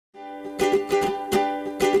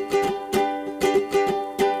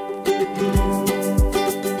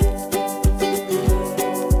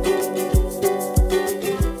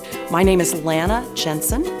My name is Lana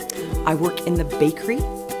Jensen. I work in the bakery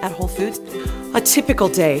at Whole Foods. A typical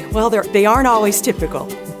day, well, they aren't always typical.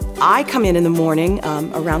 I come in the morning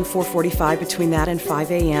around 4:45, between that and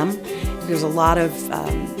 5 a.m. There's a lot of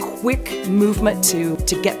quick movement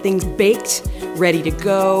to get things baked, ready to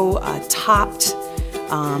go, topped,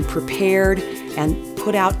 prepared, and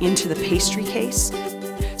put out into the pastry case.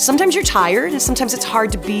 Sometimes you're tired, and sometimes it's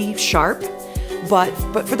hard to be sharp, but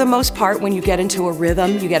for the most part, when you get into a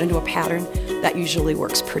rhythm, you get into a pattern, that usually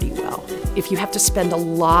works pretty well. If you have to spend a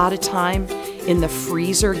lot of time in the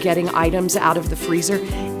freezer getting items out of the freezer,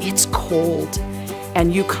 it's cold,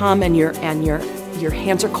 and you come and your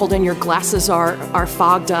hands are cold and your glasses are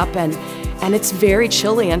fogged up, and it's very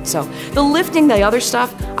chilly. And so the lifting, the other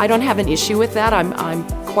stuff, I don't have an issue with that. I'm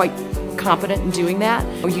quite competent in doing that.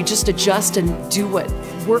 You just adjust and do what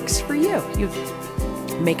works for you. You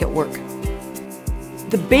make it work.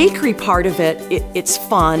 The bakery part of it's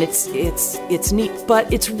fun, it's neat,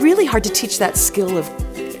 but it's really hard to teach that skill of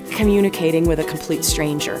communicating with a complete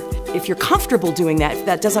stranger. If you're comfortable doing that, if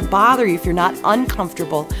that doesn't bother you, if you're not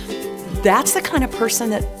uncomfortable, that's the kind of person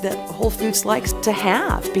that Whole Foods likes to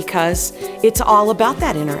have, because it's all about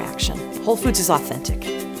that interaction. Whole Foods is authentic.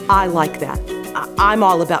 I like that. I'm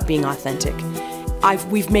all about being authentic.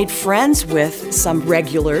 We've made friends with some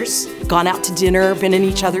regulars, gone out to dinner, been in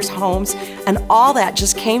each other's homes, and all that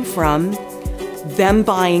just came from them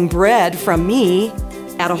buying bread from me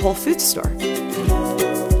at a Whole Foods store.